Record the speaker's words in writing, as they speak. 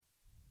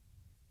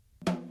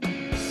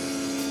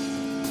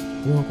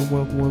Welcome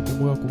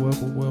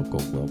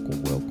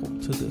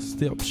to the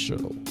Step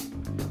Show.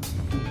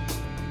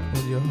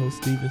 I'm your host,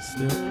 Steven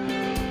Step.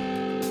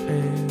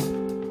 And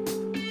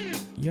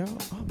y'all,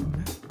 I'm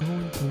not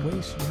going to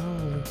waste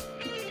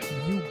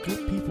you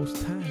good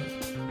people's time.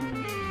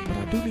 But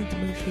I do need to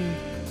make sure,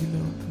 you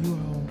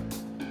all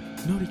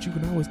know that you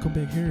can always come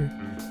back here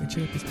and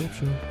check the Step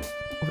Show.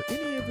 Or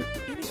any other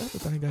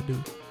thing I do.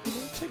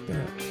 Check that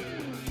out.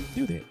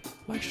 Do that.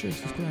 Like, share,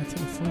 subscribe,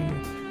 tell a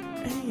friend.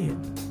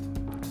 And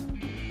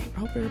I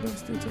hope everybody's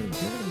still taking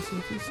care of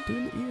themselves. It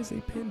still is a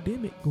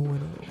pandemic going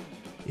on.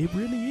 It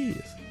really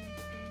is.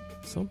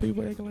 Some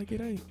people acting like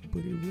it ain't,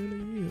 but it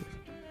really is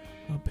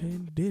a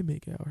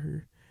pandemic out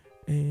here.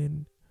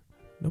 And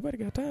nobody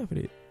got time for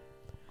that.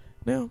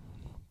 Now,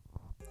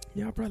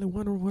 y'all probably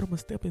wondering what I'm going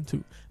to step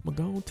into. I'm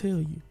going to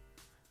tell you.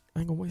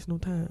 I ain't going to waste no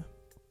time.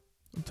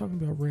 I'm talking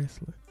about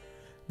wrestling.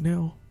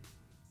 Now,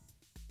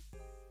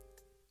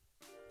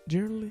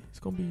 generally, it's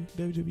going to be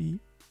WWE,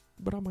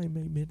 but I might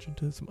make mention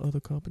to some other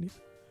companies.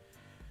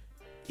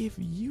 If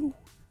you,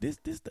 this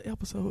the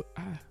episode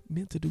I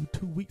meant to do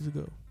 2 weeks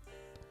ago.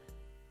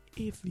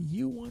 If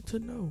you want to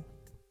know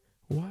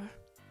why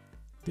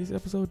this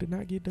episode did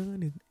not get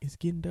done and it's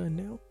getting done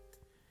now,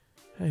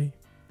 hey,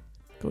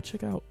 go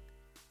check out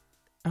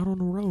on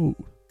the Road.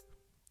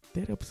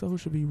 That episode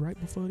should be right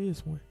before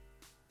this one.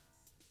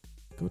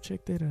 Go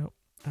check that out.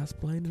 I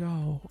explained it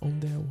all on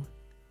that one.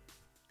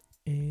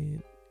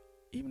 And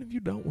even if you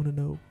don't want to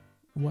know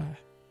why,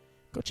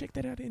 go check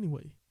that out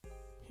anyway.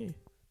 Yeah,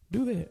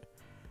 do that.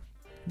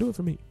 Do it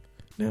for me.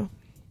 Now,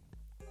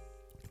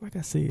 like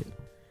I said,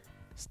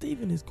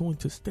 Steven is going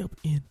to step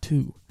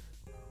into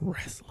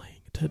wrestling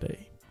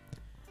today.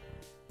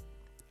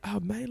 I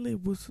mainly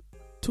was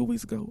 2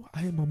 weeks ago,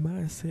 I had my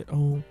mindset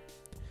on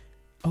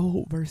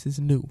old versus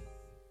new.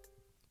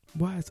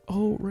 Why is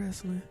old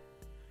wrestling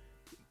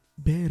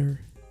better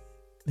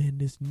than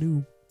this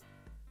new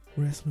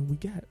wrestling we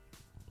got?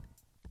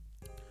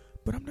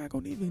 But I'm not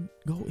going to even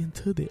go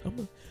into that.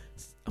 I'm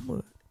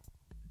gonna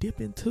dip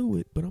into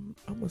it, but I'm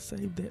gonna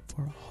save that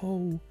for a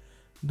whole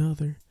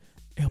nother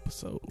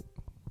episode.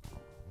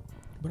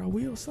 But I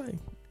will say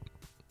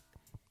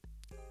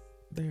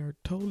they are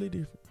totally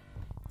different.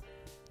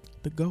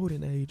 The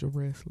golden age of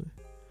wrestling,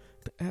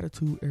 the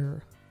Attitude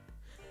Era,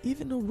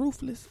 even the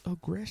ruthless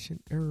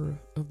aggression era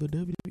of the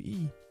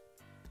WWE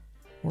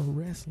or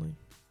wrestling,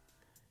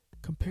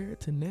 compared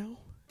to now,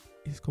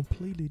 is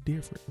completely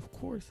different. Of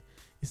course,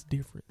 it's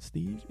different,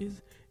 Steve.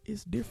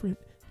 It's different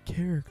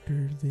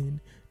characters and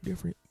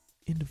different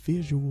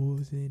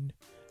individuals and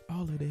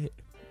all of that.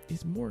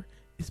 It's more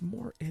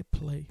at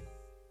play.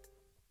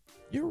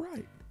 You're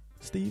right,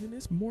 Steven.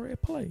 It's more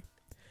at play.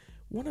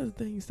 One of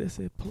the things that's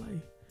at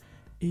play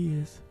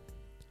is,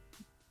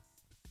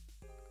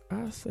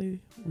 I say,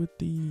 with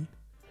the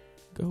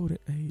golden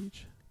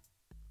age,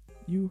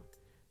 you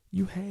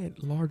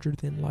had larger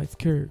than life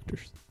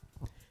characters.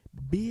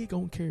 Big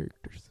on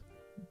characters.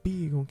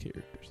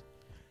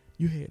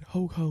 You had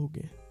Hulk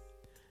Hogan,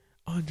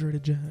 Andre the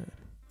Giant,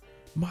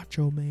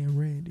 Macho Man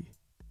Randy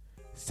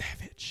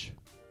Savage.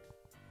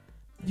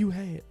 You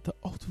had the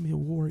Ultimate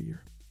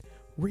Warrior,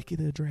 Ricky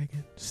the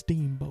Dragon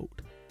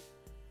Steamboat.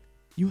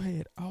 You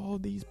had all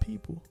these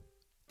people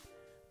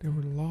that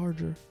were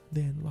larger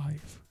than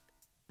life.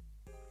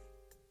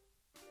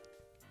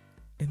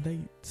 And they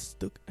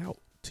stuck out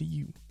to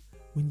you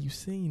when you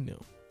seen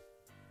them.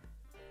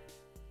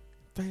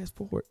 Fast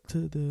forward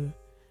to the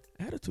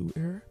Attitude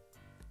Era,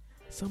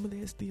 some of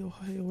that still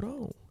held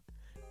on,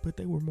 but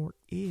they were more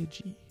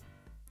edgy,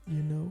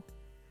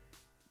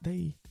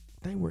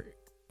 They were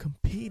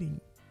competing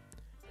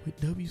with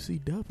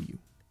WCW.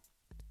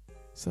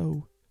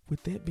 So,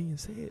 with that being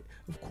said,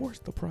 of course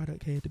the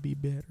product had to be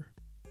better.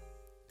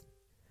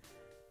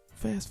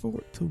 Fast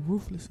forward to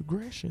Ruthless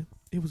Aggression,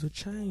 it was a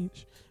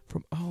change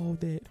from all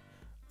that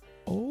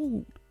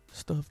old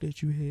stuff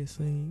that you had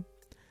seen,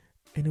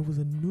 and it was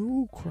a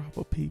new crop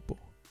of people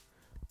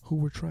who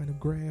were trying to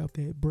grab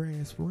that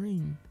brass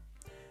ring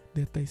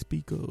that they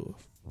speak of.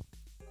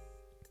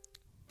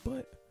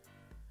 But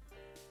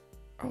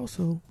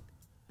also,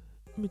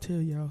 let me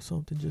tell y'all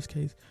something, just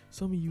in case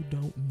some of you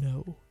don't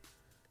know.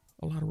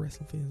 A lot of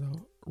wrestling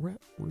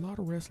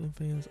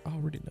fans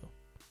already know.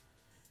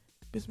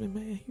 Vince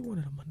McMahon, he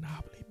wanted a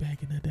monopoly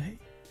back in the day.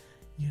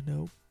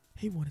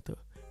 He wanted to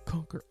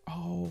conquer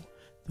all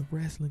the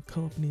wrestling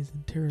companies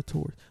and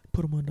territories,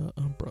 put them under an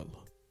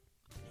umbrella.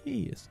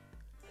 He is.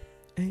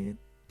 And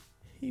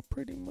he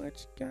pretty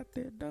much got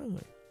that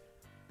done.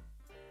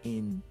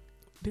 During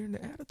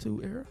the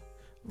Attitude Era,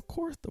 of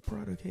course the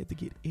product had to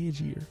get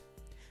edgier.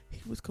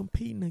 He was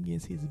competing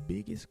against his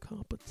biggest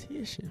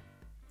competition,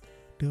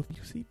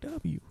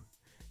 WCW.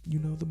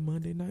 The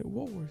Monday Night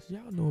Wars.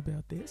 Y'all know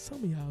about that.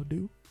 Some of y'all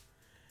do.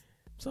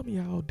 Some of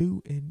y'all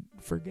do and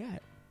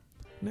forgot.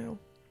 Now,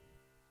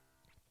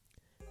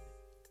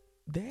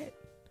 that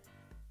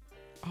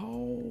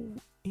all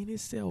in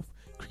itself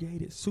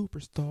created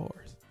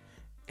superstars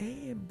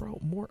and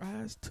brought more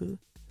eyes to,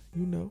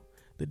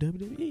 the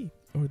WWE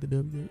or the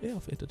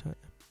WWF at the time.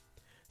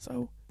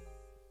 So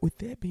with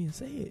that being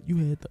said, you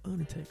had The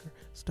Undertaker,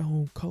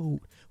 Stone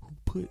Cold, who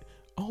put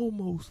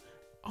almost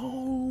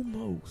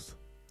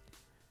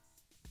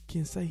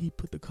can say he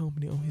put the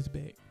company on his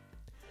back.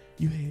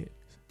 You had,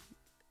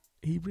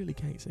 he really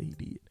can't say he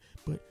did,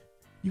 but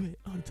you had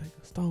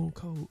Undertaker, Stone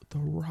Cold, The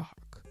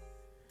Rock,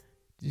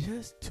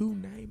 just to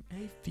name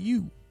a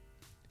few.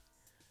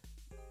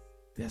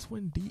 That's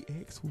when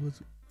DX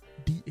was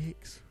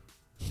DX.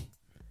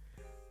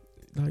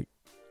 Like,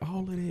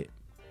 all of that.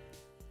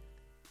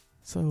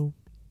 So,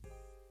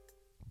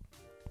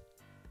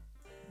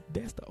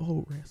 that's the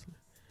old wrestling.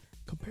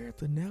 Compared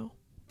to now,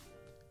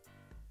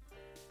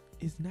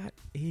 it's not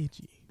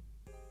edgy.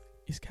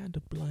 It's kind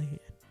of bland.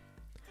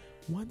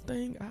 One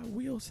thing I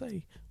will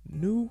say,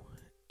 new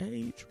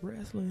age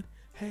wrestling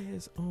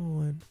has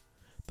on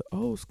the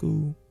old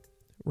school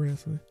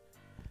wrestling,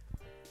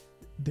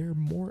 they're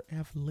more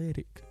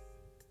athletic.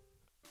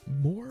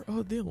 More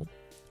of them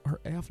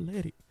are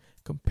athletic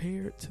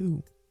compared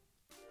to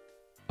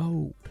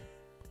old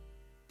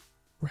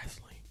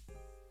wrestling.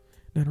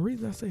 Now, the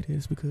reason I say this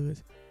is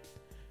because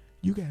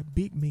you got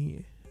big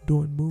men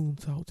doing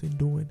moonsaults and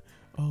doing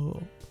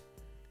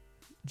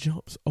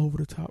jumps over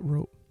the top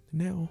rope.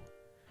 Now,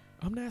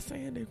 I'm not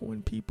saying that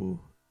when people,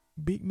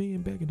 big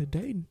men back in the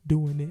day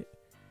doing it,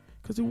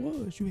 because it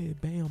was. You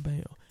had Bam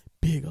Bam,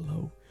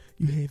 Bigelow,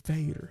 you had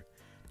Vader,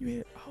 you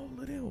had all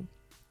of them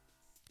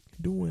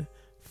doing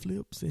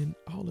flips and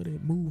all of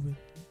that moving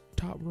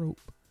top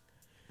rope.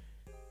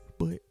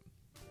 But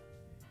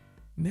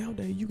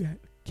nowadays you got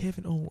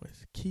Kevin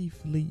Owens,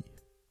 Keith Lee,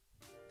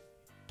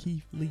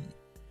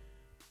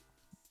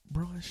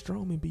 Braun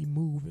Strowman be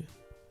moving.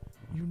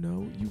 You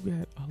know, you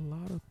got a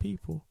lot of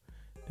people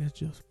that's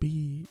just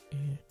big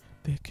and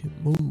that can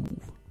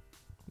move.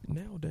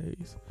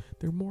 Nowadays,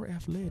 they're more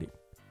athletic.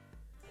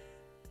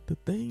 The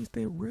things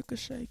that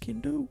Ricochet can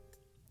do,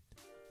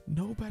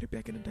 nobody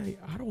back in the day,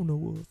 I don't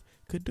know of,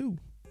 could do.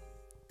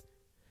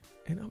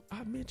 And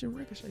I mentioned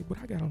Ricochet, but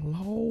I got a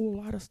whole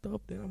lot of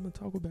stuff that I'm going to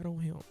talk about on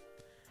him.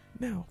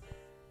 Now,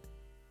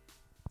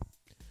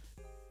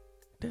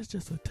 that's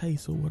just a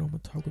taste of what I'm going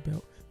to talk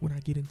about when I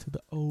get into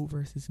the old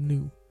versus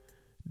new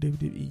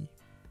WWE.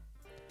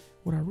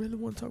 What I really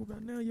want to talk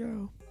about now,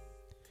 y'all,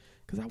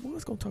 because I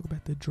was going to talk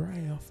about the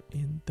draft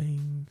and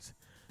things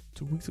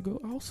 2 weeks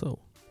ago also,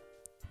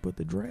 but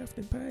the draft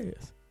didn't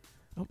pass.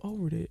 I'm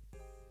over that.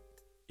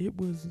 It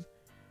was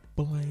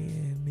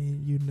bland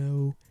and, you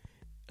know,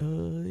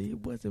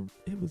 it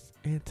was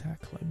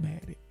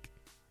anticlimactic.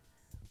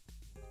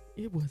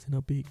 It wasn't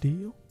a big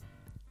deal.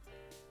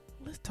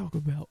 Let's talk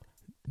about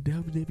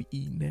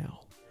WWE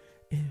now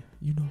and,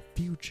 you know,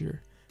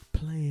 future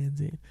plans,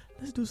 and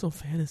let's do some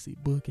fantasy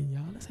booking,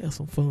 y'all. Let's have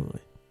some fun.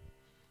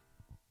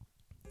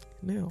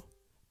 Now,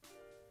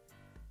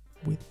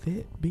 with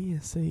that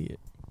being said,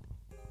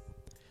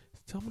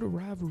 some of the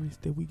rivalries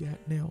that we got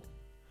now,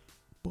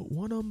 but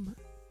one of them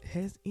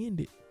has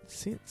ended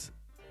since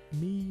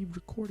me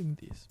recording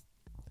this.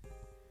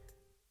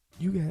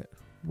 You got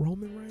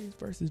Roman Reigns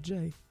versus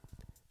Jey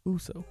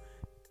Uso.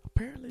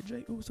 Apparently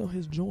Jey Uso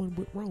has joined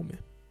with Roman.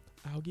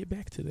 I'll get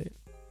back to that.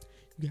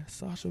 You got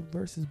Sasha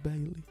versus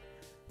Bayley,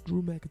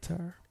 Drew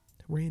McIntyre,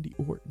 Randy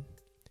Orton.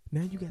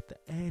 Now you got the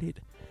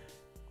added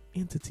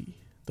entity,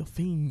 The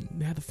Fiend.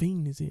 Now The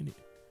Fiend is in it,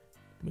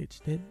 which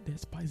that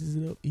spices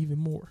it up even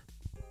more.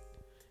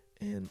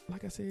 And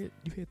like I said,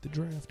 you had the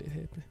draft that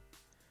happened.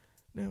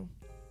 Now,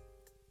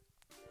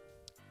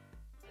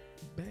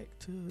 back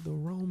to the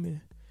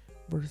Roman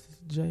versus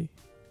Jey.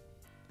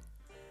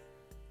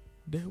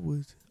 That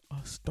was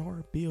a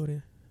star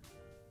building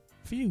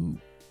feud.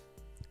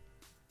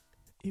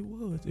 It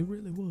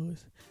really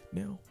was.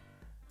 Now,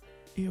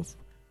 if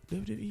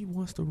WWE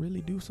wants to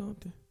really do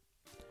something,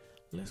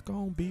 let's go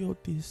and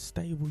build this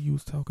stable you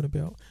was talking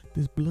about,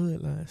 this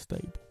bloodline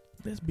stable.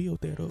 Let's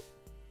build that up.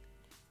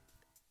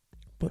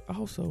 But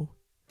also,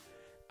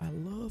 I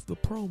love the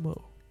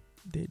promo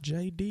that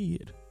Jey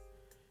did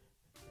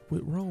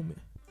with Roman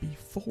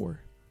before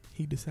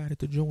he decided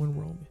to join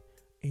Roman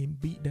and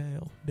beat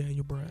down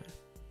Daniel Bryan.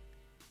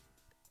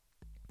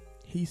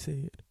 He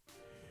said,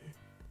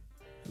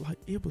 like,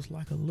 it was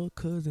like a little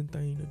cousin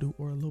thing to do,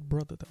 or a little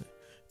brother thing.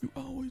 You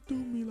always do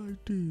me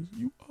like this.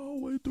 You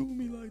always do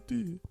me like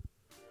this.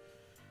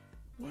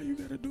 Why you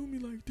gotta do me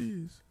like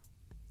this?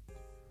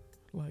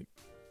 Like,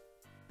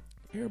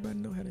 everybody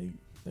know how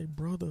they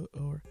brother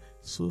or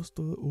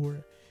sister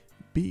or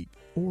big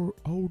or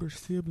older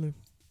sibling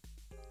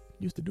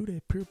used to do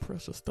that peer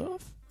pressure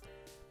stuff.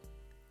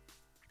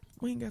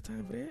 We ain't got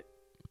time for that.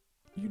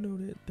 You know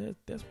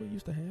that's what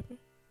used to happen.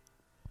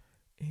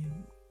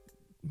 And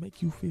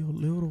make you feel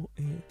little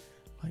and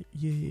like,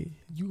 yeah,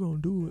 you gonna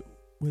do it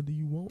whether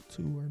you want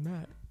to or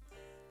not.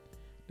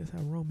 That's how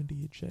Roman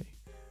did Jey.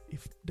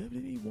 If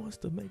WWE wants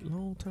to make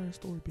long-term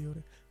story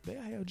building,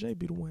 they'll have Jey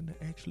be the one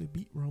to actually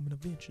beat Roman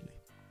eventually.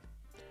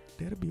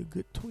 That'll be a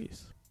good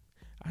twist.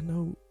 I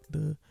know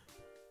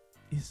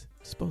it's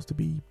supposed to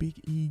be Big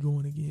E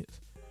going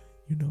against,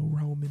 you know,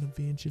 Roman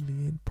eventually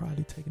and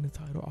probably taking the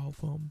title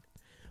off of him.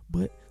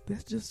 But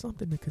that's just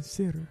something to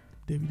consider,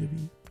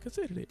 WWE.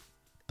 Consider it.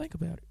 Think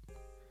about it.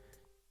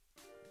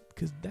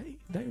 Because they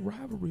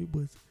rivalry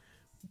was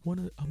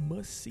a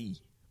must-see.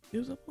 It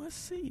was a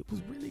must-see. It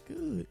was really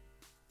good.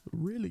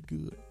 Really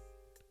good.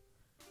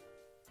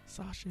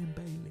 Sasha and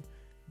Bayley.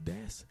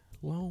 That's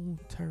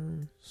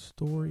long-term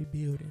story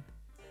building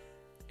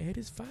at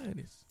its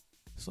finest.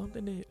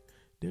 Something that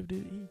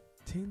WWE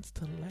tends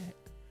to lack.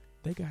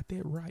 They got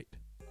that right.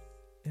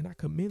 And I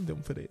commend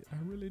them for that. I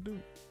really do.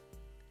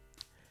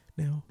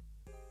 Now,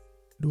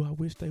 do I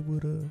wish they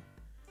would have,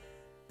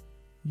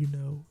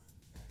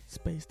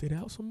 spaced it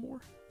out some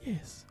more?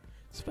 Yes,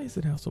 space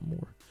it out some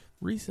more.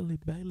 Recently,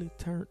 Bayley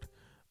turned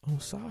on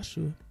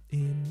Sasha,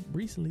 and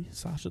recently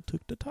Sasha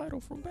took the title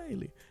from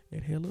Bayley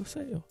at Hell in a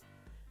Cell.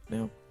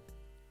 Now,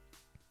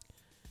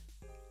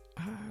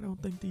 I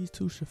don't think these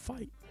two should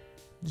fight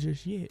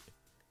just yet.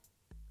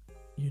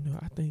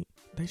 I think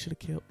they should have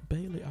kept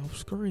Bayley off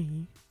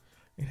screen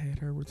and had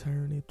her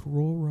return at the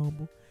Royal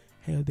Rumble,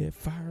 have that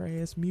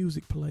fire-ass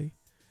music play.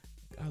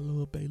 I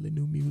love Bayley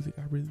new music,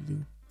 I really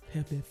do.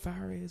 Have that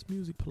fire-ass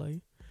music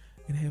play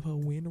and have her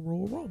win the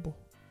Royal Rumble.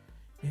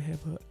 And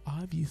have her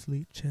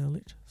obviously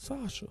challenge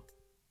Sasha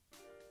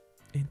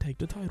and take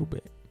the title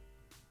back.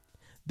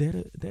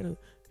 That'll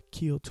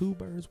kill two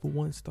birds with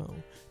one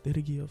stone.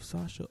 That'll give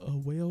Sasha a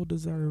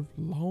well-deserved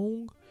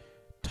long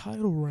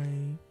title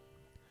reign,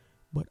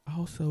 but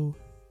also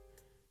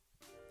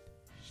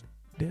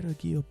that'll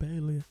give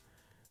Bayley,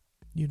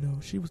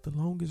 she was the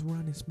longest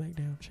running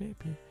SmackDown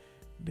champion.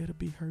 That'll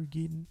be her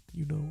getting,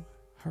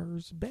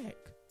 hers back.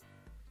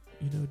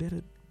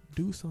 That'll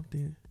do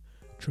something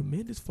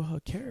tremendous for her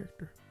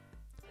character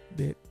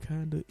that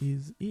kind of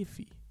is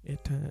iffy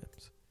at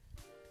times.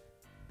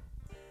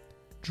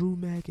 Drew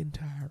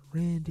McIntyre,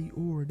 Randy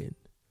Orton.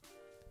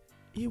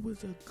 It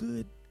was a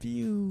good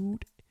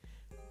feud,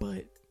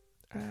 but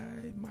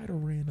I might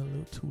have ran a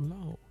little too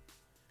long.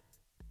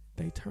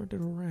 They turned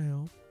it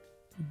around,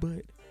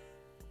 but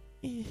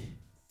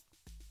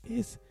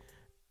it's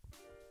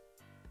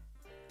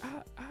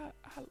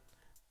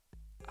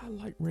I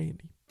like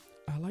Randy.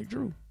 I like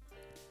Drew.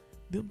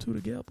 Them two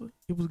together,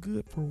 it was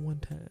good for one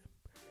time.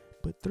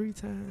 But 3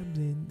 times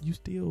and you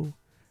still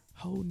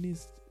holding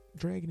this,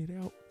 dragging it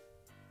out.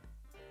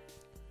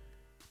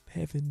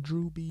 Having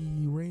Drew be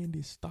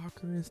Randy's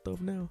stalker and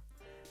stuff now.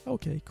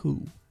 Okay,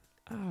 cool.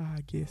 I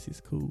guess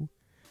it's cool.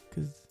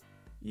 Because,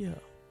 yeah,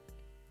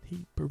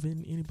 he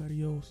prevented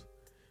anybody else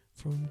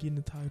from getting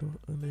the title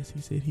unless he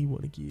said he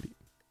want to get it.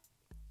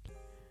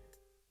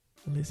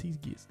 Unless he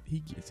gets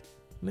it.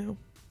 Now,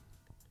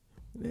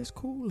 that's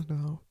cool and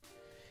all.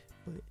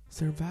 But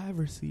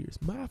Survivor Series,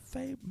 my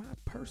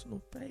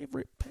personal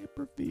favorite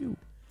pay-per-view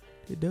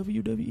that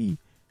WWE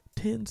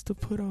tends to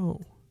put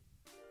on,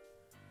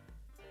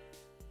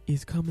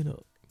 is coming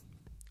up.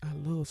 I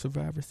love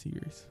Survivor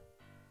Series.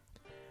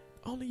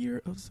 Only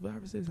year of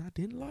Survivor Series I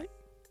didn't like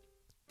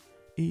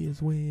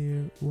is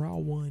when Raw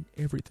won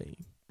everything.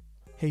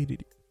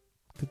 Hated it.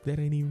 Because that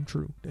ain't even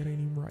true. That ain't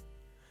even right.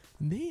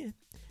 And then,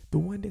 the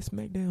one that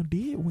SmackDown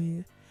did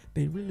win,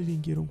 they really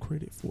didn't get them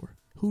credit for.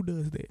 Who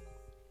does that?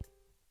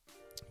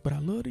 But I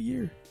love the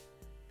year.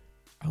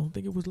 I don't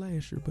think it was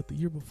last year, but the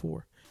year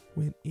before,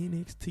 when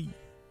NXT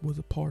was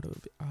a part of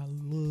it. I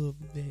love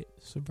that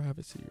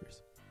Survivor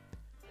Series.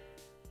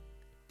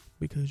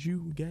 Because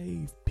you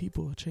gave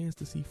people a chance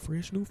to see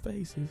fresh new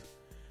faces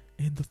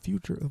and the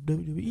future of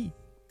WWE.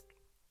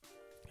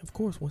 Of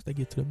course, once they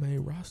get to the main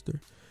roster,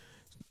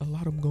 a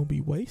lot of them going to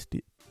be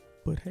wasted.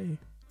 But hey,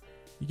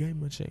 you gave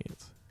them a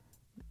chance.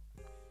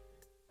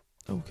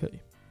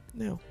 Okay,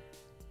 now,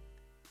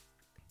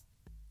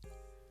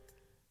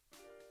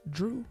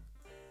 Drew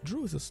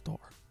is a star.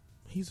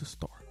 He's a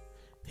star.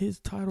 His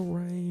title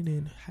reign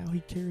and how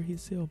he carried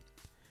himself,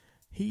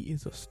 he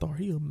is a star.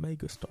 He a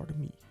mega star to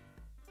me.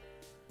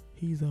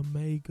 He's a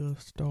mega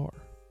star.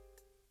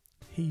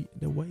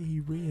 The way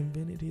he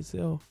reinvented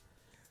himself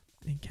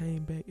and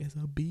came back as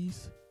a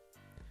beast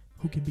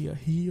who can be a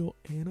heel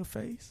and a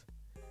face.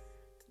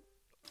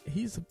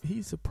 He's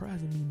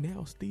surprising me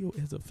now still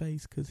as a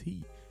face because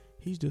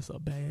he's just a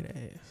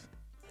badass.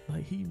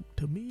 Like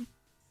to me,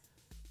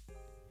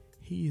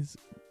 he is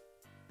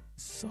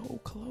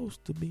so close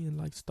to being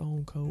like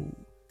Stone Cold.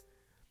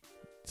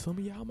 Some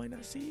of y'all might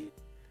not see it,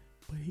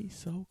 but he's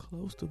so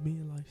close to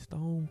being like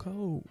Stone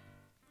Cold.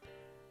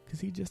 Because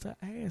he's just an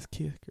ass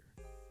kicker.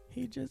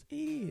 He just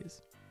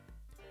is.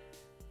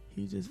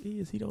 He just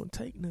is. He don't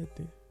take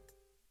nothing.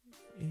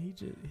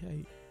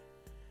 And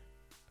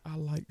I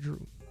like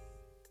Drew.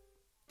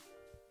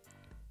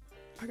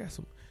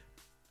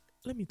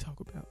 Let me talk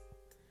about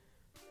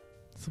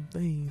some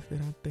things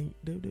that I think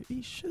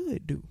WWE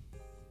should do.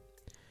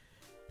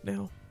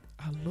 Now,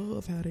 I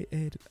love how they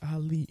added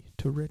Ali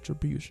to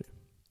Retribution.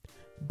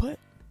 But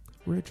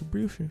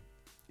Retribution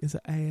is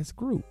an ass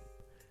group.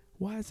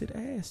 Why is it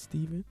ass,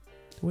 Steven?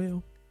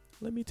 Well,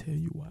 let me tell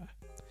you why.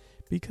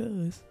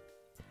 Because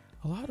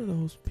a lot of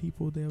those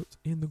people that's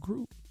in the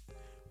group,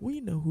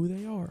 we know who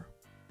they are.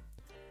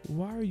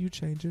 Why are you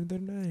changing their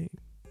name?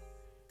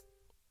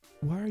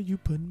 Why are you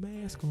putting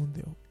masks on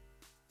them?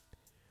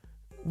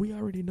 We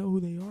already know who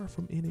they are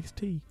from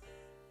NXT.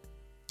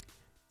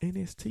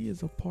 NXT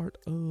is a part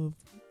of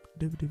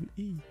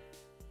WWE.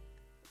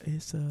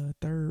 It's a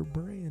third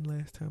brand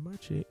last time I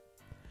checked.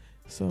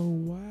 So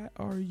why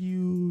are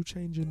you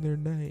changing their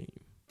name?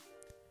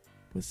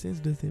 What sense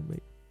does it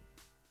make?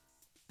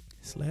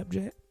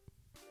 Slapjack?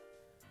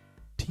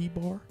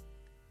 T-Bar?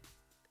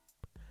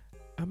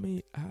 I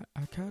mean, I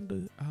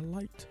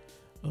liked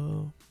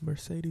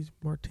Mercedes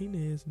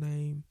Martinez's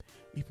name,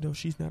 even though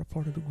she's not a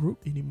part of the group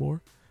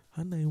anymore.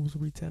 Her name was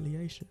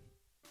Retaliation.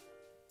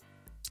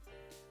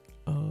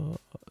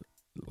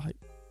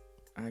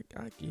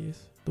 I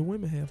guess the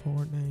women have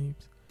hard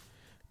names,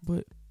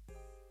 but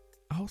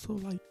I also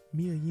like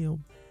Mia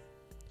Yim.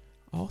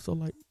 I also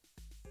like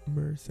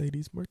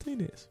Mercedes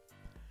Martinez,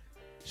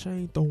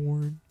 Shane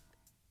Thorne,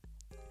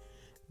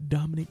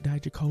 Dominic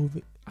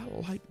Dijakovic. I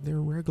like their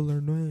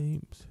regular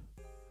names.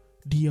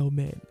 Dio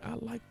Madden. I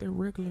like their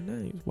regular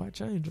names. Why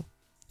change them?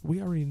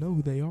 We already know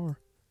who they are.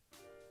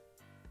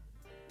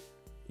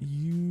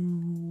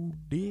 You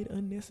did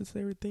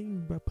unnecessary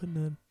things by putting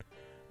an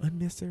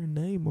unnecessary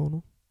name on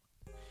them.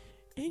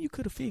 And you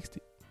could have fixed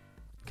it.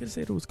 Could have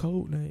said it was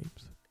code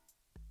names.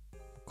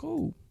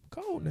 Cool.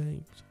 Code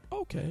names.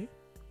 Okay.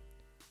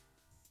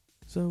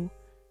 So,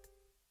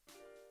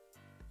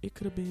 it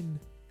could have been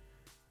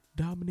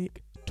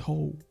Dominic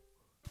Toe,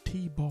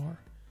 T-Bar,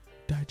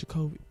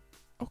 Dijakovic.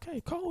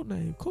 Okay, code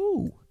name.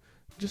 Cool.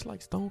 Just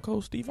like Stone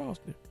Cold Steve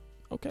Austin.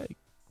 Okay.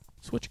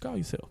 That's what you call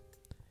yourself.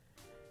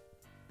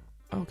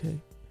 Okay.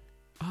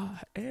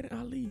 Adding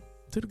Ali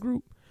to the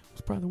group was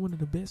probably one of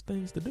the best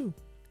things to do.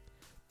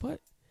 But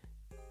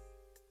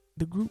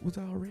the group was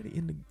already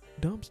in the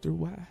dumpster.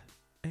 Why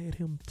add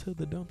him to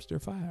the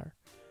dumpster fire?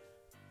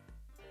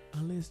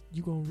 Unless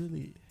you gonna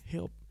really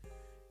help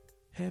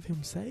have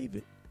him save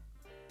it.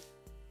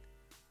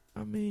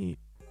 I mean,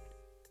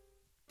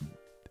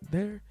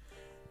 there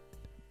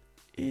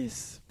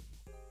is,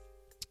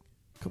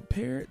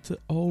 compared to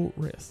old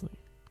wrestling,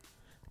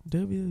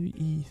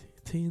 WWE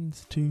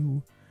tends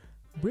to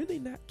really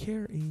not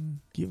care and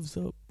gives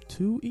up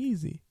too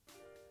easy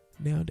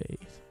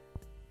nowadays.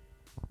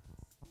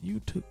 You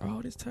took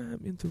all this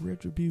time into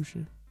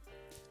Retribution,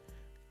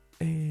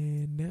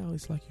 and now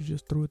it's like you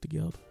just threw it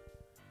together.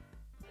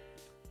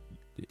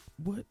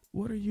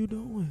 What are you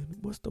doing?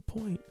 What's the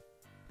point?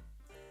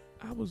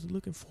 I was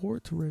looking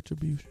forward to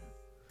Retribution.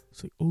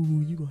 It's like,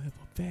 oh, you gonna have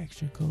a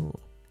faction come.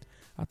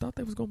 I thought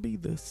that was gonna be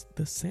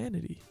the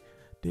sanity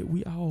that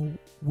we all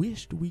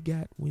wished we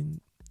got when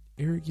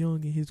Eric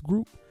Young and his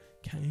group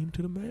came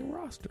to the main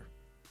roster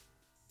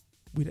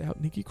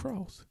without Nikki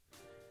Cross.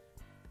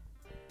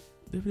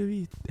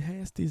 WWE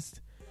has this,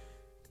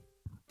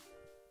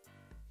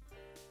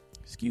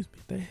 excuse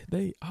me,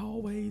 they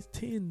always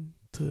tend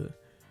to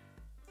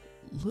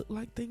look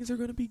like things are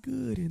gonna be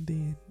good and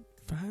then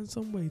find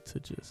some way to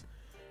just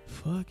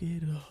fuck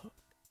it up.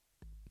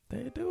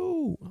 They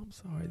do. I'm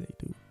sorry, they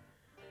do.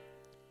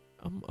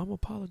 I'm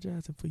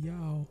apologizing for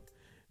y'all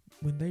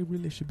when they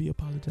really should be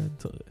apologizing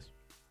to us.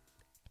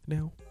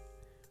 Now,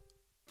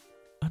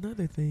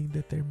 another thing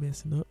that they're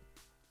messing up,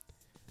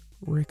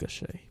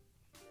 Ricochet.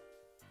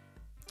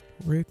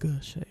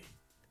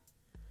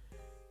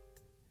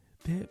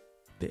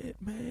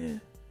 That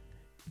man,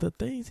 the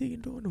things he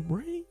can do in the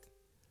ring,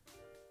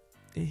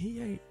 and he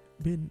ain't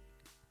been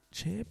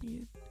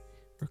champion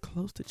or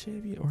close to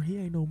champion, or he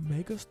ain't no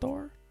mega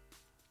star,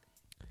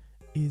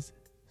 is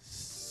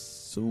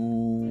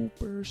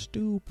super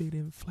stupid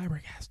and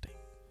flabbergasting.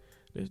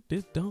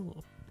 This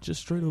dumb,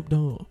 just straight up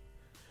dumb.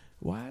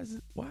 Why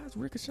is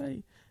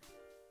Ricochet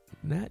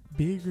not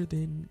bigger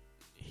than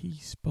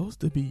he's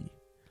supposed to be?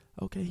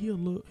 Okay, he a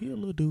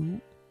little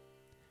dude.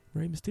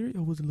 Rey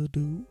Mysterio was a little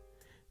dude,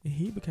 and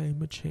he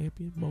became a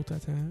champion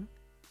multi-time.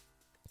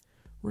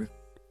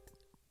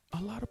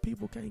 A lot of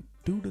people can't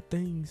do the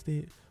things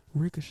that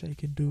Ricochet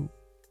can do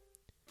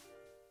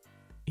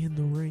in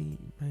the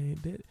ring, man.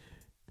 That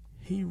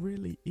he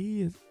really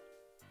is,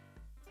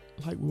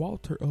 like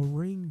Walter, a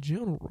ring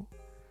general.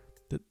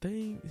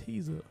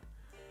 He's a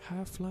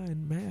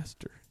high-flying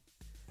master.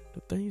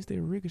 The things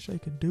that Ricochet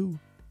can do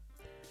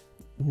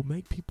will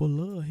make people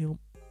love him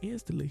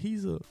instantly.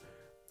 He's a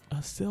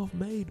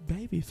self-made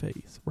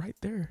babyface right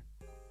there.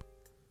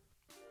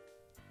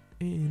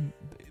 And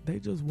they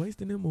just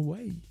wasting him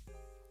away.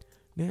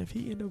 Now, if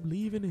he end up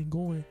leaving and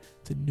going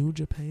to New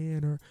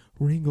Japan or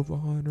Ring of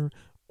Honor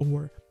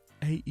or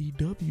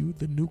AEW,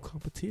 the new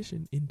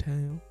competition in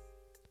town,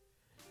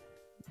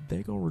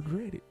 they gonna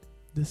regret it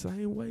the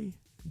same way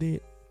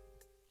that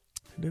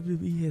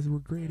WWE has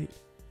regretted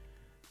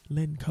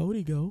letting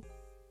Cody go.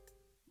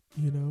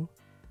 You know,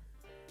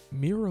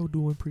 Miro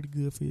doing pretty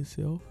good for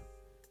himself.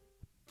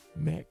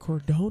 Matt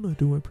Cardona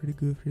doing pretty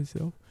good for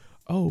himself.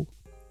 Oh,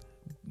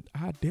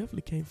 I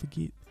definitely can't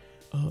forget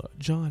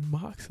John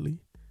Moxley,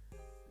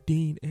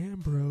 Dean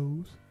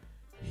Ambrose.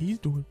 He's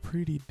doing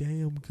pretty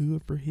damn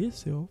good for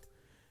himself.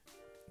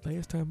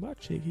 Last time I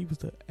checked, he was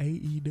the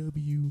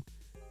AEW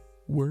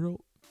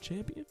World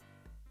Champion.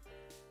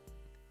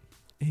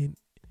 And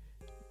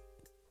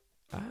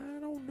I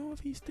don't know if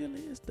he still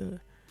is the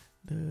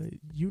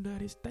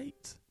United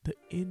States, the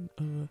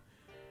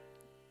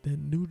the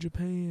New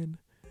Japan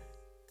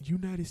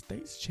United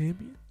States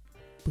champion.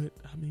 But,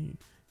 I mean,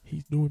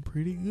 he's doing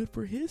pretty good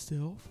for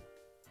himself.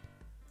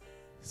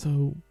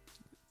 So,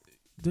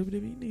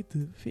 WWE need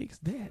to fix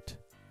that.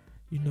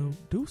 You know,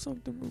 do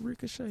something with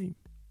Ricochet.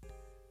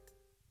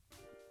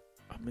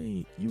 I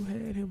mean, you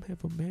had him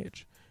have a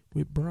match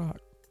with Brock,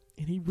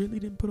 and he really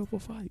didn't put up a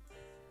fight.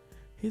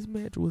 His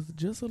match was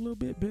just a little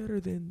bit better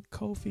than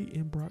Kofi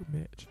and Brock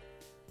match.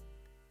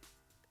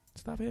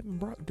 Stop having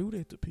Brock do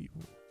that to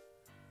people.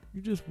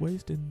 You're just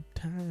wasting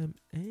time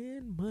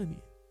and money.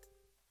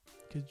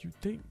 Because you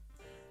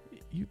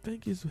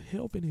think it's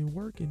helping and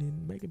working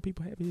and making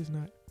people happy. It's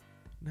not.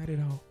 Not at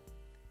all.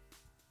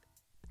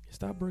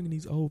 Stop bringing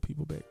these old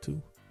people back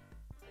too.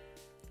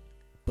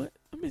 But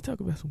let me talk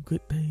about some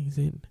good things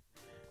and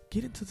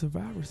get into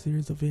Survivor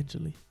Series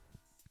eventually.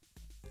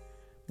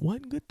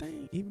 One good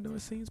thing, even though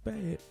it seems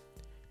bad,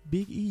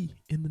 Big E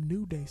and the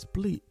New Day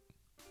split.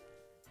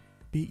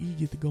 Big E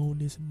get to go on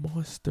this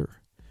monster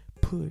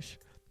push,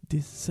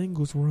 this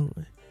singles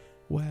run.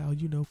 While,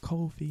 you know,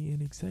 Kofi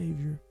and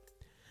Xavier,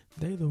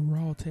 they the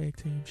Raw Tag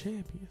Team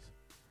Champions.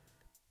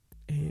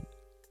 And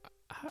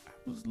I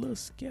was a little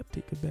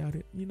skeptic about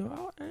it. You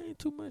know, I ain't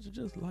too much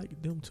just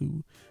like them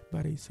two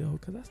by themselves,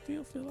 because I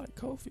still feel like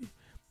Kofi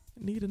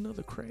need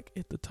another crack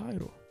at the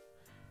title.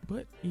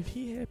 But if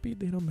he happy,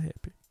 then I'm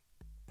happy.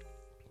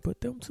 But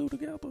them two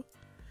together,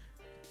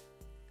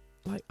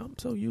 like, I'm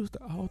so used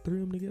to all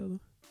three of them together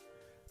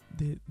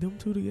that them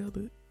two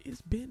together,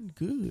 it's been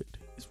good.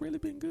 It's really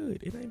been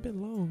good. It ain't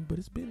been long, but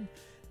it's been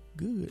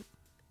good.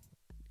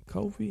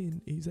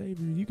 Kofi and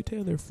Xavier, you can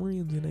tell they're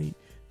friends, and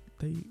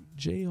they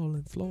gel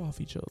and flow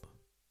off each other.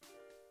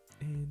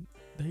 And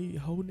they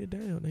holding it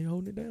down. They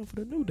holding it down for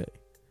the New Day.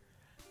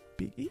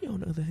 Big E, on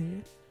the other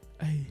hand,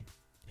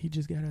 he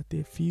just got out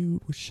there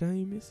feud with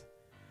Sheamus.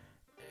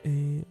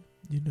 And,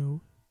 you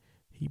know,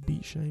 he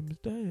beat Sheamus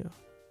down.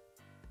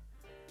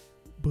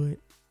 But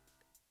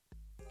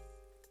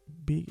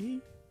Big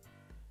E,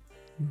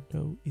 you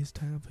know, it's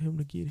time for him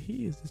to get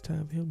his. It's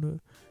time for him to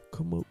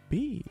come up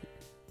big.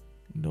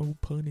 No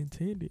pun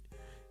intended.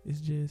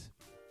 It's just,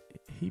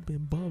 he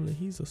been bubbling.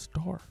 He's a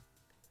star.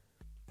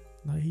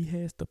 Like, he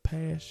has the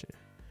passion,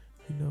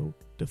 you know,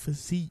 the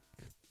physique.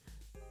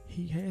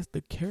 He has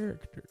the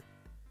character.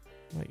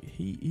 Like,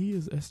 he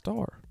is a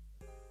star.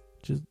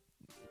 Just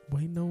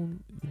waiting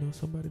on, you know,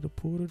 somebody to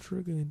pull the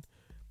trigger and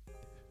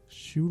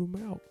shoot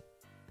him out.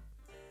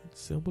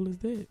 Simple as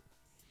that.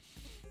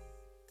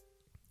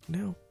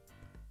 Now,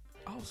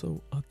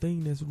 also, a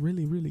thing that's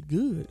really, really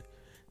good,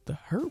 the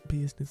Hurt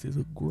Business is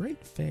a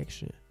great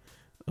faction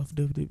of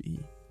WWE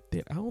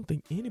that I don't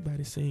think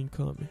anybody's seen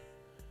coming.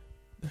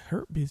 The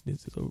Hurt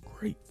Business is a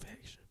great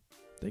faction.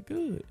 They're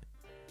good.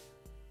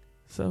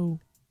 So,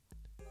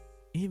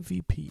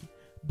 MVP,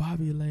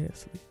 Bobby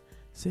Lashley,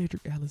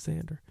 Cedric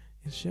Alexander,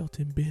 and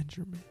Shelton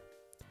Benjamin.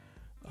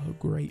 A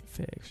great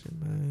faction,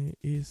 man.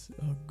 It's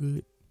a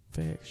good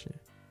faction.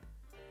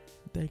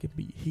 They could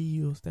be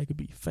heels, they could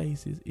be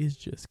faces. It's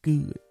just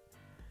good.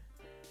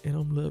 And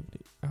I'm loving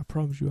it. I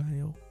promise you I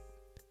am.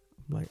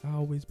 Like, I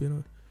always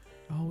been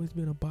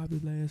a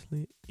Bobby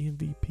Lashley,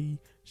 MVP,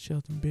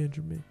 Shelton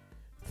Benjamin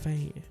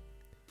fan.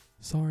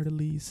 Sorry to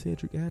leave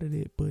Cedric out of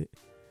that, but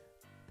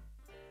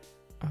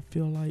I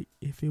feel like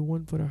if it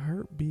wasn't for the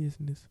Hurt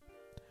Business,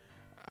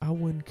 I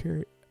wouldn't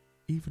care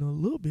even a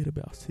little bit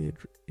about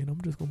Cedric. And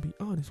I'm just going to be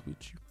honest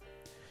with you.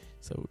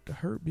 So the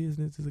Hurt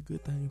Business is a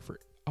good thing for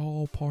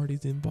all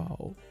parties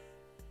involved.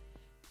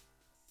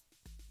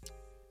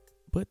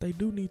 But they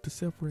do need to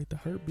separate the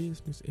Hurt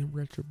Business and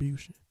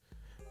Retribution.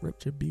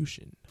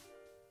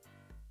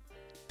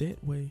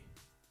 That way,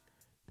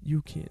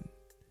 you can,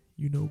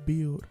 you know,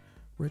 build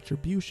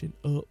Retribution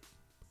up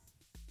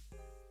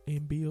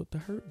and build the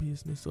Hurt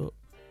Business up.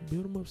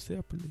 Build them up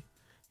separately.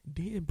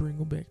 Then bring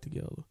them back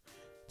together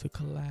to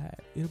collide.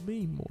 It'll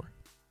mean more.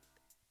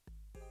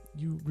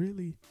 You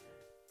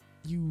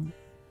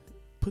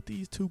put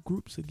these two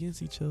groups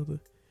against each other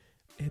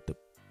at the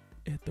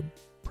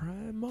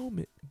prime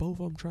moment. Both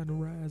of them trying to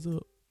rise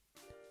up.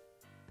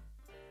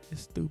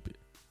 It's stupid.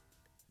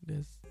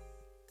 That's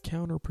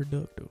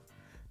counterproductive.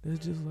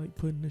 That's just like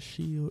putting the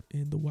Shield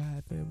and the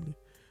Wyatt family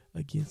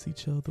against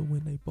each other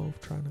when they both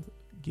trying to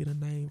get a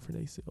name for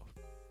themselves.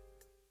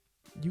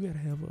 You gotta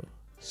have a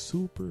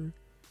super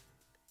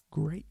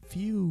great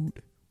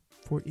feud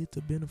for it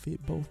to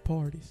benefit both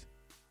parties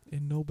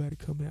and nobody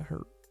come out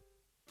hurt.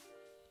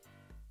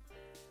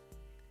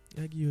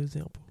 I'll give you an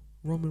example.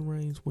 Roman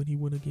Reigns, when he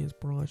went against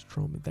Braun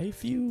Strowman, they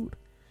feud.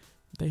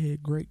 They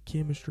had great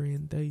chemistry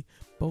and they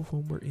both of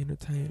them were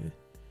entertaining.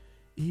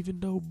 Even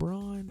though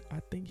Braun, I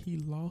think he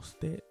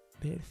lost that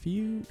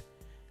feud,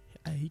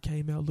 he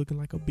came out looking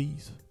like a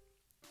beast.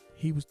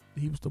 He was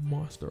the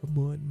monster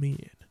among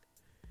men.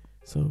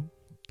 So,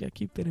 gotta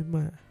keep that in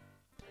mind.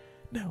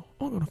 Now,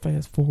 I'm gonna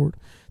fast forward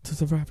to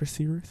Survivor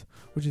Series,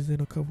 which is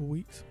in a couple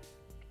weeks.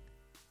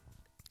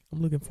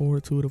 I'm looking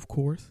forward to it, of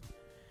course.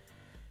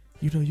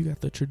 You know, you got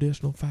the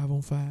traditional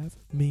 5-on-5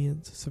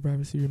 men's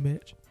Survivor Series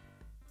match.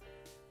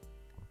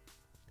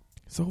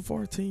 So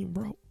far, Team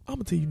Broke I'm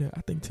gonna tell you now.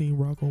 I think Team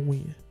Raw gonna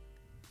win.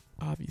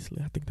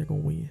 Obviously, I think they're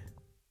gonna win.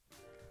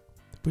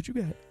 But you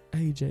got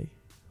AJ,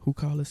 who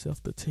calls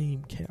himself the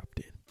team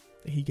captain.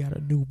 And he got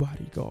a new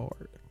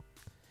bodyguard.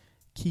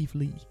 Keith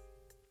Lee,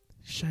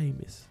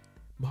 Sheamus,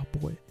 my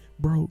boy,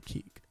 Bro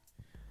Kick.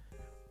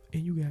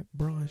 And you got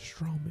Braun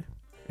Strowman.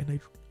 And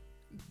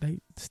they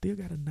still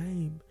got to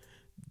name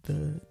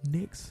the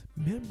next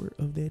member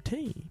of their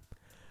team.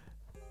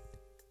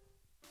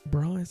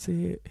 Braun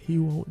said he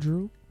want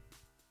Drew.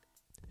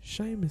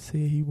 Sheamus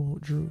said he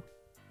want Drew.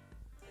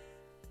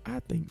 I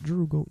think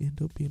Drew gonna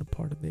end up being a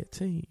part of that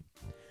team.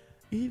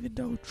 Even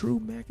though Drew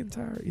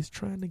McIntyre is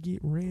trying to get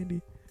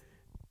Randy,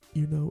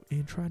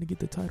 and trying to get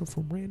the title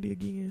from Randy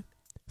again,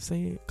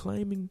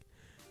 claiming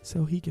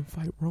so he can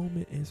fight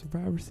Roman at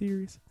Survivor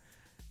Series.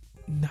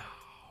 No,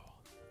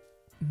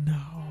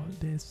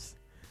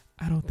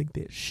 I don't think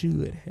that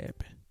should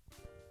happen.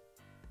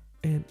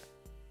 And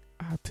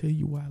I'll tell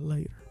you why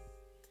later.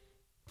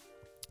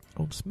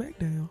 On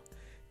SmackDown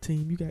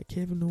team, you got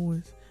Kevin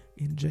Owens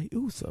and Jey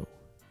Uso.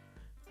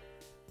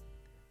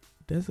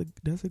 That's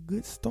a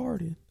good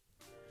starting.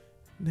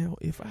 Now,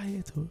 if I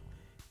had to,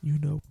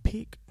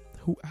 pick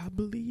who I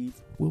believe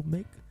will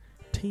make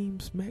Team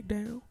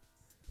SmackDown,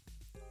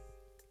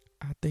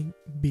 I think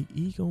Big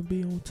E gonna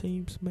be on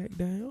Team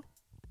SmackDown.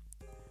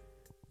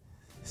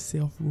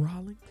 Seth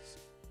Rollins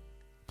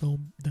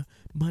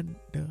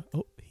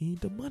he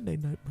ain't the Monday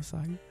Night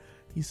Messiah.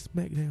 He's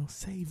SmackDown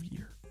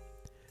Savior.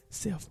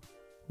 Seth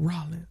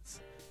Rollins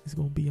is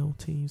gonna be on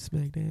Team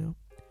SmackDown,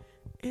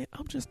 and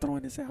I'm just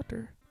throwing this out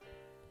there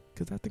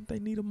because I think they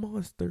need a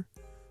monster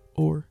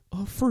or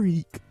a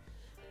freak.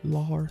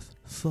 Lars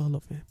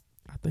Sullivan.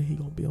 I think he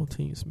gonna be on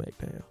Team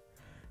SmackDown,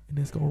 and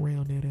that's gonna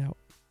round that out.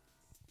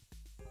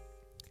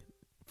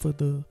 For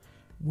the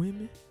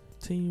women,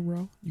 Team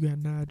Raw, you got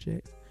Nia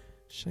Jax,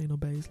 Shayna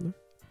Baszler,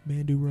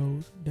 Mandy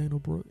Rose, Dana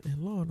Brooke,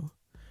 and Lana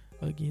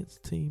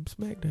against Team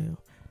SmackDown.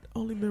 The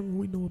only member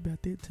we know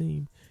about that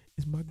team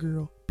is my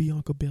girl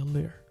Bianca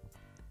Belair.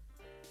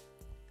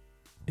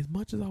 As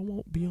much as I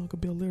want Bianca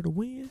Belair to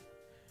win,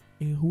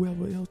 and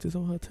whoever else is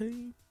on her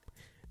team,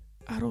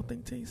 I don't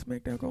think Team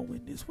SmackDown gonna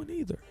win this one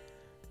either.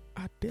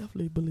 I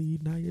definitely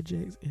believe Nia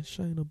Jax and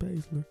Shayna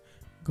Baszler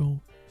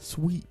gonna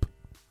sweep.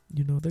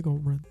 They're gonna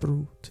run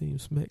through Team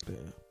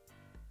SmackDown.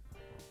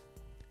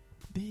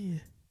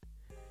 Then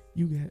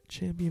you got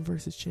champion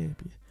versus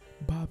champion,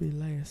 Bobby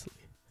Lashley,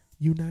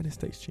 United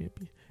States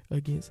champion,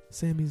 against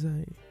Sami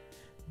Zayn,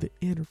 the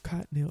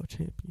Intercontinental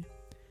champion.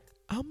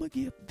 I'm gonna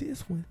give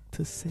this one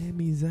to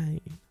Sami Zayn.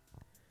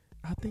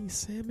 I think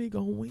Sami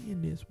gonna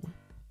win this one.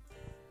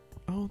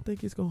 I don't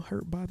think it's gonna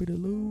hurt Bobby to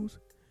lose,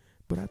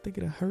 but I think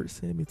it'll hurt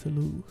Sami to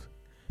lose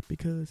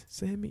because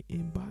Sami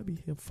and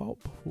Bobby have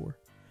fought before,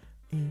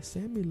 and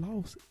Sami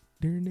lost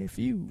during that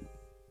feud.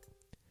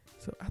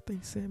 So I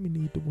think Sami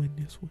need to win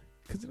this one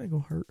because it ain't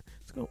gonna hurt.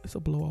 It's a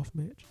blow off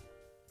match.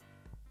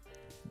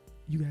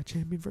 You got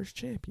champion versus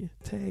champion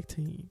tag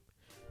team.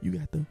 You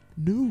got the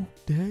New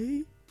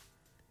Day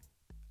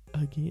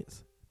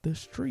against the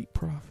Street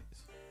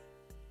Profits.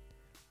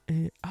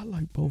 And I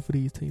like both of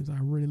these teams. I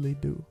really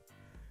do.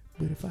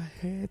 But if I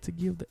had to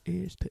give the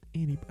edge to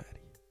anybody,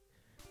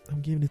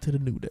 I'm giving it to the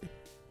New Day.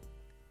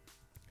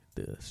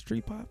 The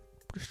Street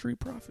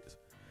Profits.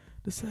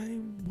 The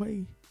same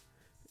way.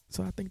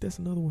 So I think that's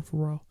another one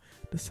for Raw.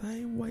 The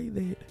same way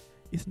that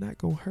it's not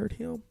going to hurt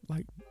him,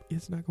 like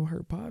it's not going to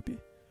hurt Bobby.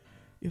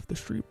 If the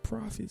Street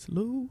Profits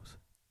lose,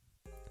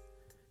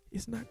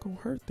 it's not going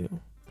to hurt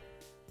them.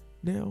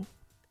 Now,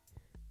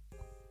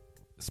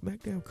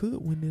 SmackDown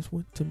could win this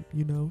one,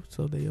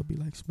 so they'll be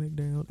like,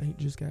 SmackDown ain't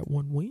just got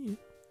one win.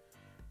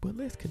 But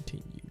let's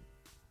continue.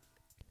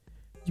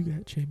 You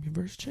got champion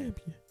versus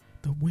champion.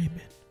 The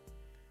women.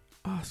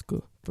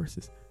 Asuka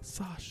versus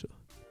Sasha.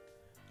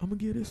 I'm going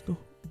to give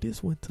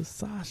this one to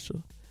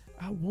Sasha.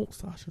 I want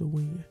Sasha to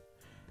win.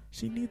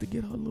 She needs to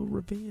get her little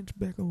revenge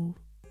back on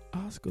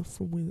Asuka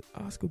from when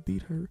Asuka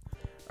beat her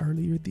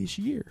earlier this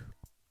year.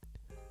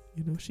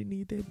 She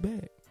need that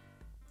back.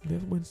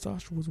 That's when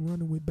Sasha was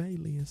running with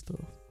Bayley and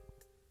stuff.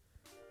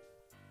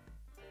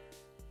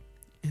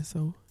 And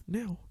so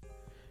now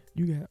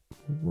you got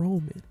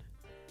Roman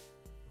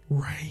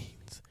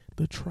Reigns,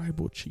 the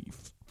tribal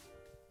chief,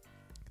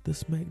 the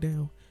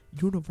SmackDown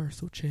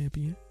Universal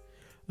Champion,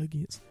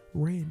 against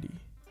Randy,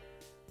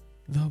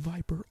 the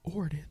Viper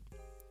Orton,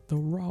 the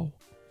Raw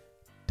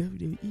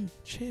WWE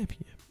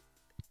Champion.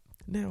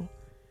 Now,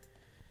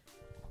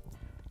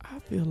 I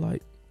feel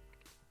like,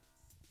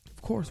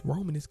 of course,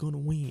 Roman is going to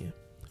win.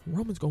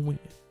 Roman's going to win.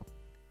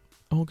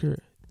 I don't care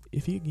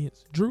if he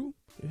against Drew,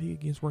 if he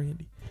against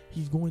Randy.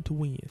 He's going to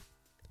win.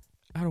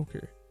 I don't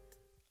care.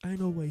 Ain't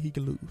no way he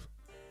can lose.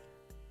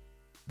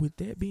 With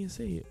that being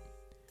said,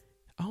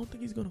 I don't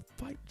think he's going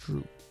to fight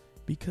Drew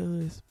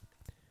because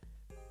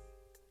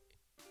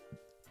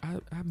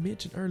I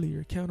mentioned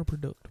earlier,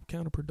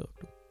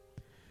 counterproductive.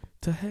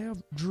 To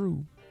have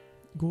Drew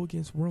go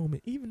against Roman,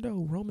 even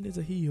though Roman is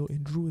a heel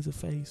and Drew is a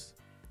face,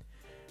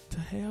 to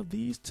have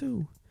these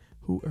two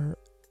who are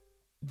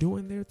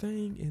doing their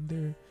thing and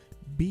they're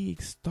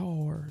big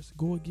stars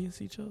go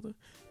against each other,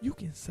 you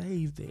can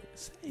save that.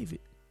 Save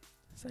it.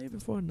 Save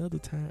it for another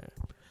time.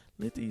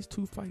 Let these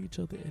two fight each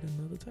other at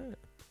another time.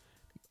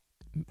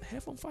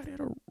 Have them fight at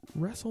a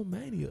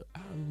WrestleMania.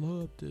 I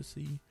love to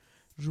see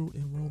Drew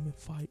and Roman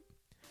fight.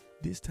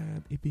 This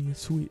time it being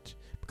switched,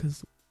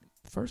 because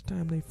first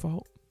time they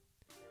fought,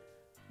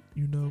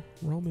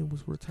 Roman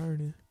was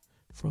returning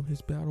from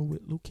his battle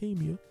with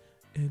leukemia,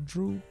 and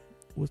Drew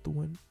was the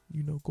one,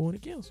 going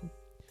against him.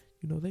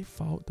 They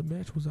fought. The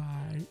match was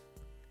alright,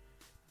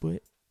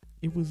 but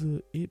it was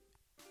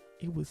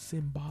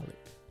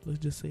symbolic. Let's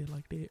just say it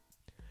like that.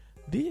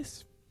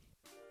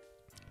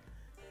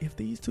 If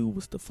these two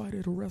was to fight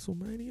at a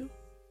WrestleMania,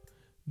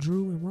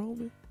 Drew and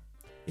Roman,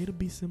 it'll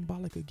be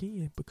symbolic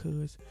again,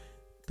 because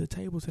the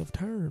tables have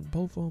turned.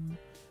 Both of them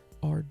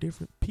are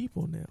different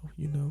people now.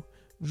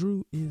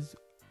 Drew is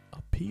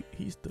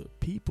he's the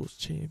people's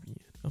champion.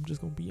 I'm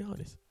just gonna be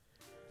honest.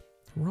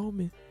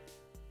 Roman,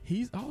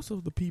 he's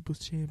also the people's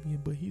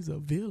champion, but he's a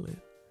villain.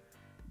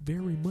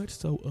 Very much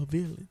so a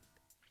villain.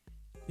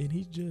 And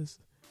he's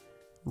just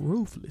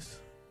ruthless.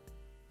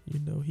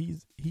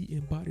 He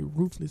embodied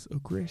ruthless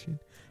aggression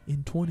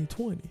in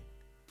 2020.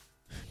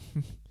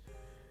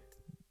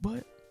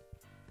 But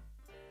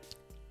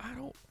I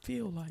don't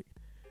feel like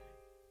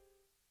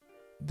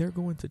they're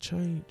going to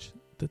change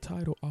the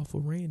title off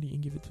of Randy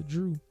and give it to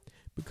Drew,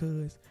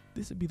 because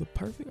this would be the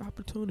perfect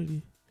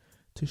opportunity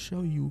to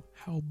show you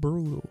how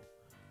brutal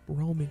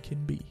Roman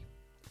can be.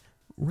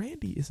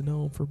 Randy is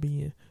known for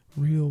being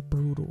real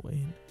brutal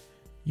and,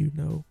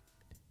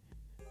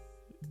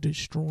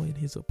 destroying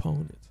his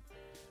opponents.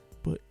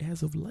 But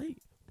as of late,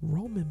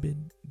 Roman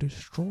been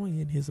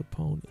destroying his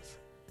opponents,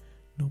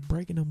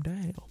 breaking them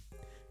down.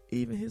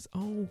 Even his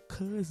own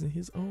cousin,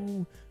 his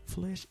own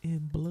flesh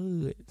and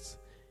bloods,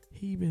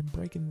 he been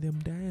breaking them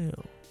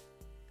down.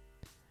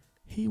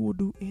 He will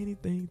do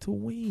anything to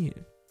win,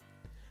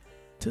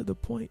 to the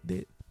point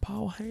that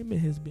Paul Heyman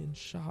has been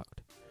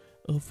shocked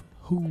of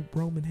who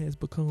Roman has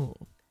become.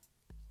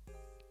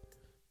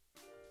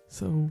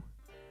 So,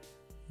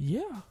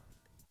 yeah.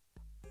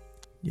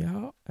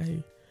 Y'all,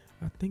 hey,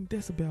 I think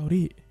that's about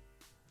it.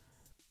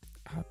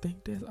 I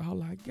think that's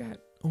all I got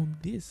on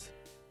this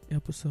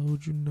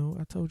episode.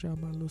 I told y'all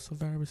my little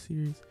Survivor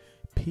Series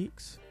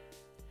picks.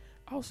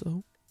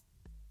 Also,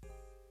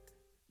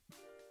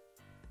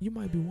 you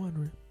might be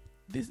wondering,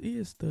 this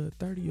is the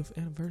 30th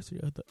anniversary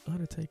of The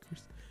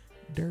Undertaker's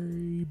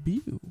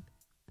debut.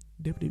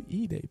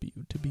 WWE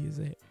debut, to be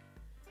exact.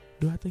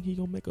 Do I think he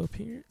gonna make an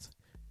appearance?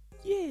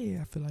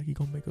 Yeah, I feel like he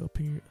gonna make an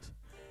appearance.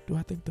 Do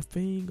I think The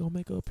Fiend gonna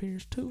make an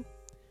appearance too?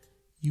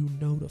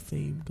 The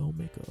Fiend gonna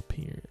make an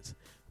appearance.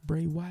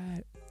 Bray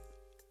Wyatt,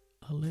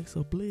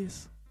 Alexa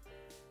Bliss,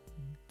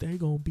 they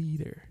gonna be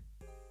there.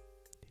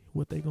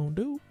 What they gonna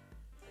do?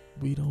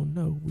 We don't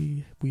know.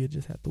 We'll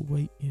just have to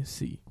wait and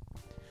see.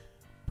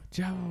 But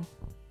y'all,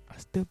 I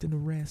stepped into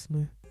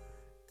wrestling,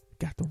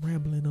 got to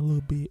rambling a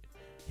little bit.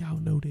 Y'all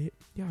know that.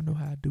 Y'all know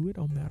how I do it.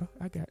 Don't matter.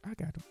 I got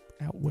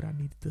out what I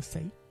needed to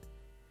say.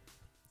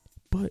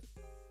 But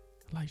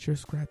like, share,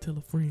 subscribe, tell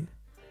a friend,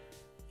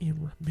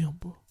 and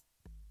remember,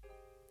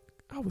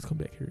 I always come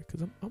back here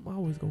because I'm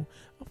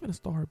gonna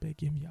start back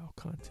giving y'all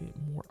content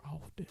more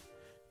often.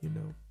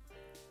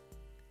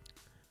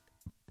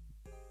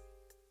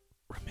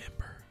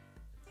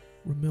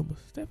 Remember,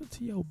 step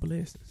into your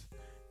blessings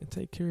and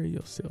take care of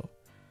yourself.